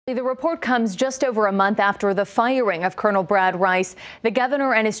The report comes just over a month after the firing of Colonel Brad Rice, the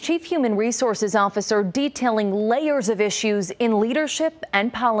governor and his chief human resources officer detailing layers of issues in leadership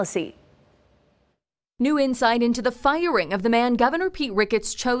and policy. New insight into the firing of the man Governor Pete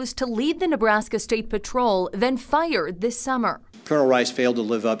Ricketts chose to lead the Nebraska State Patrol, then fired this summer. Colonel Rice failed to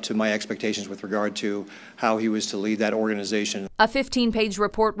live up to my expectations with regard to how he was to lead that organization. A 15-page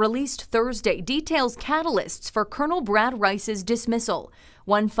report released Thursday details catalysts for Colonel Brad Rice's dismissal.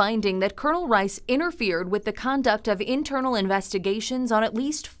 One finding that Colonel Rice interfered with the conduct of internal investigations on at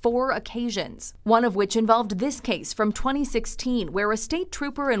least 4 occasions, one of which involved this case from 2016, where a state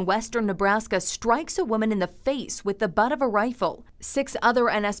trooper in western Nebraska strikes a woman in the face with the butt of a rifle. 6 other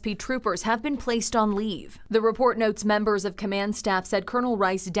NSP troopers have been placed on leave. The report notes members of command staff said Colonel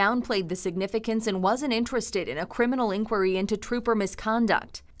Rice downplayed the significance and wasn't interested in a criminal inquiry into trooper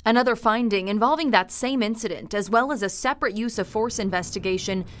misconduct. Another finding involving that same incident, as well as a separate use of force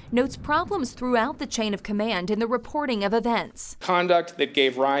investigation, notes problems throughout the chain of command in the reporting of events. Conduct that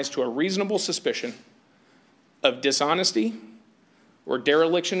gave rise to a reasonable suspicion of dishonesty or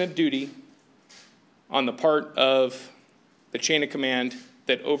dereliction of duty on the part of the chain of command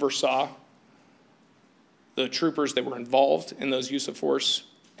that oversaw the troopers that were involved in those use of force,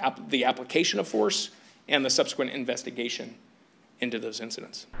 the application of force, and the subsequent investigation into those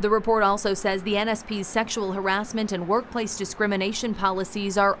incidents. The report also says the NSP's sexual harassment and workplace discrimination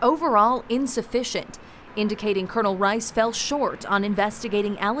policies are overall insufficient, indicating Colonel Rice fell short on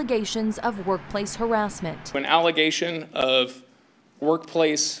investigating allegations of workplace harassment. An allegation of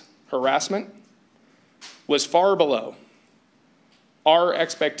workplace harassment was far below our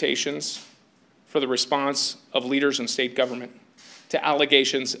expectations for the response of leaders in state government to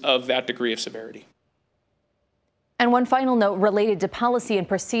allegations of that degree of severity. And one final note related to policy and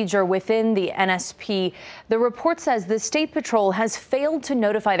procedure within the NSP. The report says the State Patrol has failed to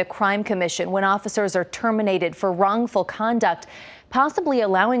notify the Crime Commission when officers are terminated for wrongful conduct, possibly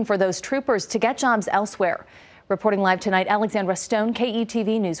allowing for those troopers to get jobs elsewhere. Reporting live tonight, Alexandra Stone,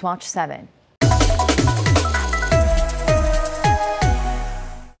 KETV News Watch 7.